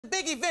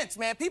big events,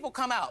 man. People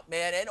come out,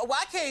 man. And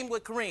I came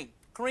with Kareem.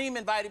 Kareem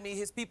invited me.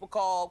 His people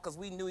called because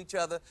we knew each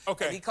other.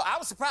 Okay. I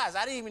was surprised.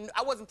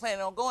 I wasn't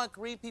planning on going.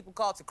 People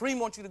called. Said, Kareem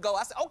wants you to go.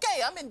 I said,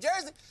 okay, I'm in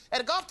Jersey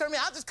at a golf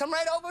tournament. I'll just come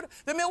right over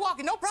to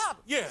Milwaukee. No problem.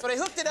 Yeah. So they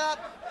hooked it up.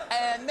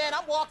 And, man,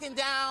 I'm walking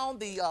down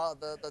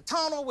the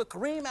tunnel with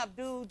Kareem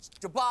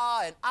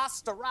Abdul-Jabbar and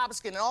Oscar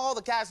Robertson and all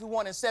the guys who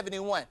won in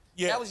 71.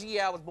 Yeah. That was the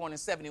year I was born in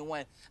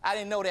 71. I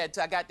didn't know that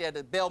until I got there.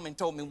 The bellman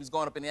told me we was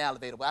going up in the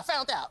elevator. But I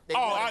found out.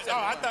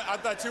 I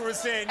thought you were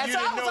saying you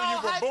didn't know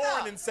you were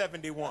born in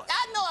 71.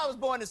 I know I was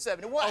born in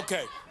 71.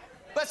 Okay.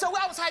 But so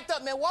I was hyped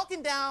up, man,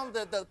 walking down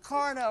the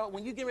corner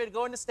when you get ready to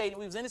go in the stadium.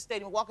 We was in the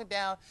stadium, walking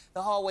down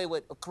the hallway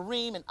with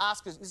Kareem and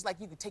Oscar. It's like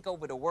you could take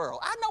over the world.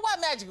 I know why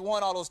Magic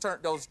won all those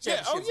championships,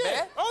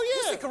 man.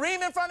 Oh, yeah. You see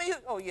Kareem in front of you?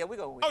 Oh, yeah, we're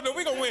going to win. Oh, no,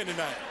 we're going to win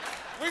tonight.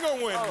 We're going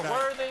to win tonight.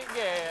 Worthy,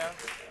 yeah.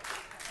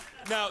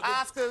 Now,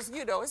 Oscars,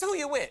 you know, it's who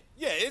you with.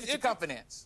 Yeah, it's your confidence.